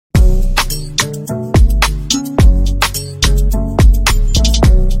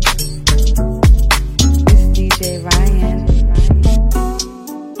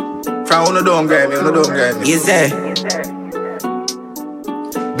Now you don't grab me, you don't grab me. Is there?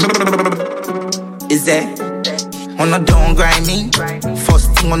 Is there? Wanna don't grind me.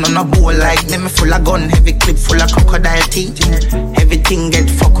 First thing on a bowl like me full of gun, heavy clip full of crocodile teeth. Everything get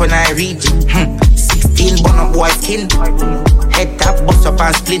fuck when I reach. 16 bun up boy skin. Head tap, bust up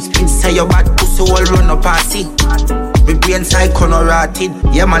and split. Say your bad pussy all run up and see. My brain side corner rotted.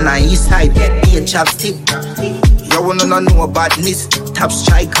 Yeah man on east side, be a chapstick. You wanna know badness. Top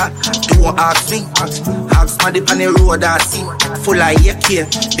striker, don't ask me. Ask my dip on the road and see. Full of AK,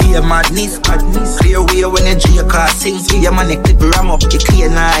 be a madness. Clear way when the J car sings. Yeah man, the clip ram up, the clear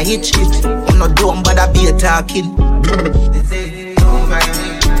now hitch it. You no dumb but I be a talking.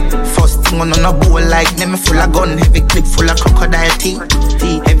 First thing on a bowl like me full of gun, heavy clip full of crocodile teeth.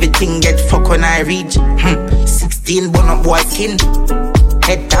 Everything get fuck when I reach. 16 bun up boy skin.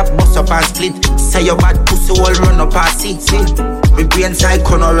 Head tap, bust up and split. Say your bad pussy all run up and see. My brain side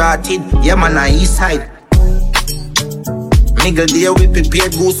corner rotted. Yeah man on east side. Nigga there we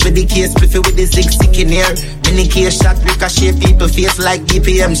prepared goose with the case. Spliffy with the stick in here. Mini case shot ricochet people face. Like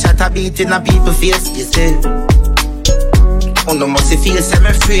BPM shot a beat in a people face. You say oh no must feel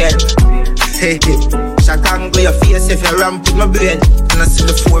semi-afraid. Hey, shot angle your face if you ramp with my brain. And I see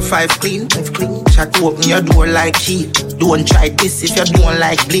the 4-5 clean. Shot open your door like key. Don't try this if you don't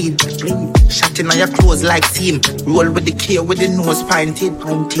like bleed. Shot in on your clothes like seam. Roll with the K with the nose pointed.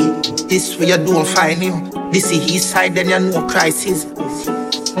 This way you don't find him. This is his side then you know crisis.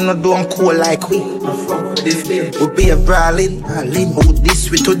 You know don't cool like we. We be a brawling. Oh this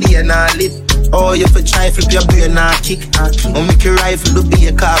way today and I live. Oh, you for try flip your brain and kick. Oh, make your rifle to be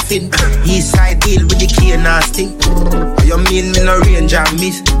a coffin. East side deal with the key and stick. Oh, you mean me no range and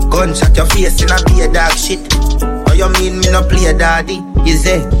miss? Gunshot your face and I be a dog shit. Oh, you mean me no play a daddy? Is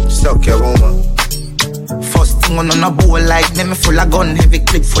it? Suck your woman. First thing on a bowl like me full of gun, heavy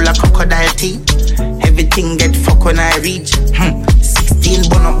clip full of crocodile teeth. Everything get fuck when I reach. 16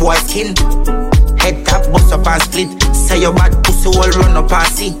 bun up boy skin. Head tap, bust up and split. Say your bad pussy all run up and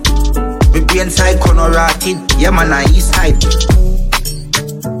see. My brain side corner rotted. Yeah man on east side.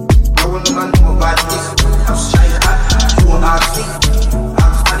 I wanna know about this. I'm striker, don't ask me.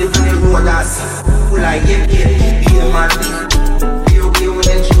 I'm standing on the road and see. Full of AK, be a man.